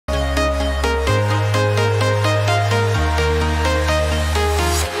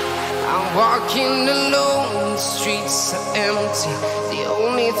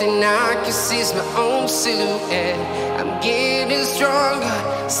thing I can see is my own silhouette. I'm getting stronger,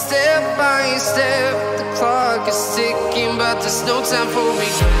 step by step. The clock is ticking, but there's no time for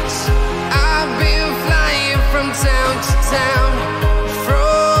regrets. I've been flying from town to town,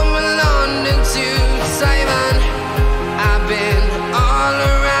 from London to Taiwan. I've been all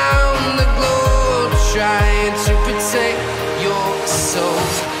around the globe, trying to protect your soul.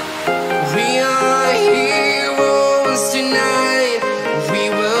 We are heroes tonight. We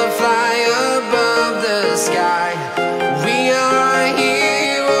will fly above the sky. We are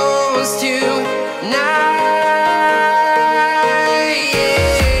heroes tonight.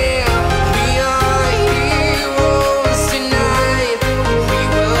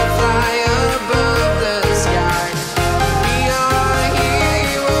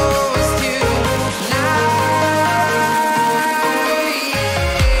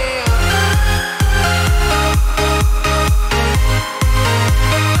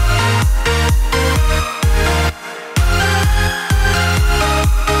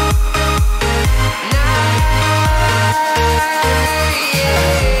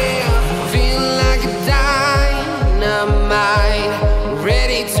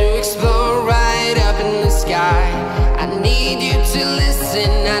 I need you to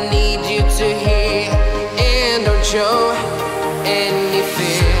listen, I need you to hear, and don't show any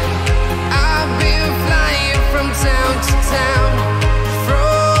fear. I've been flying from town to town,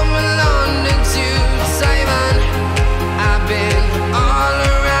 from London to Taiwan. I've been all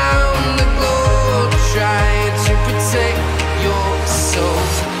around the globe, trying to protect your soul.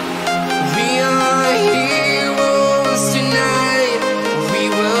 We are heroes tonight. We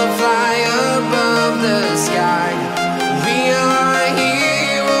will fly above the sky. We are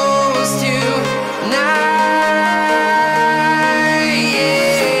heroes tonight,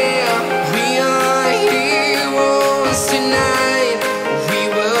 yeah. We are heroes tonight. We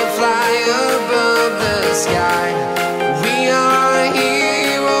will fly above the sky. We are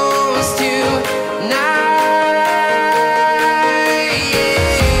heroes tonight, yeah.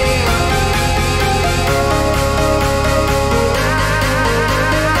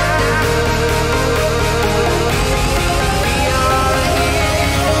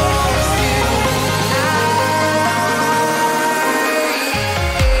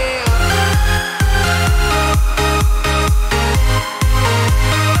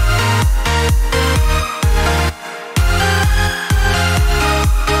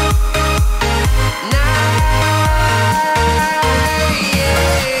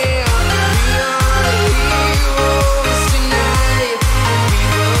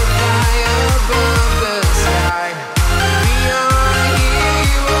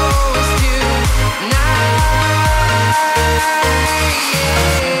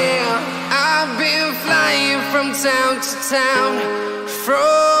 Town to town,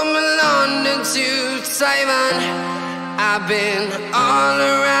 from London to Taiwan. I've been all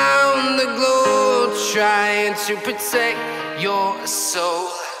around the globe, trying to protect your soul.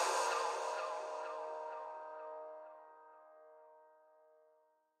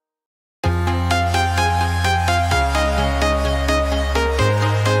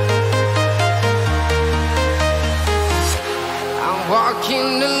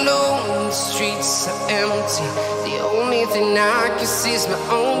 Walking alone, the streets are empty. The only thing I can see is my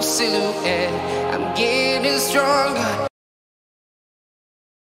own silhouette. I'm getting stronger.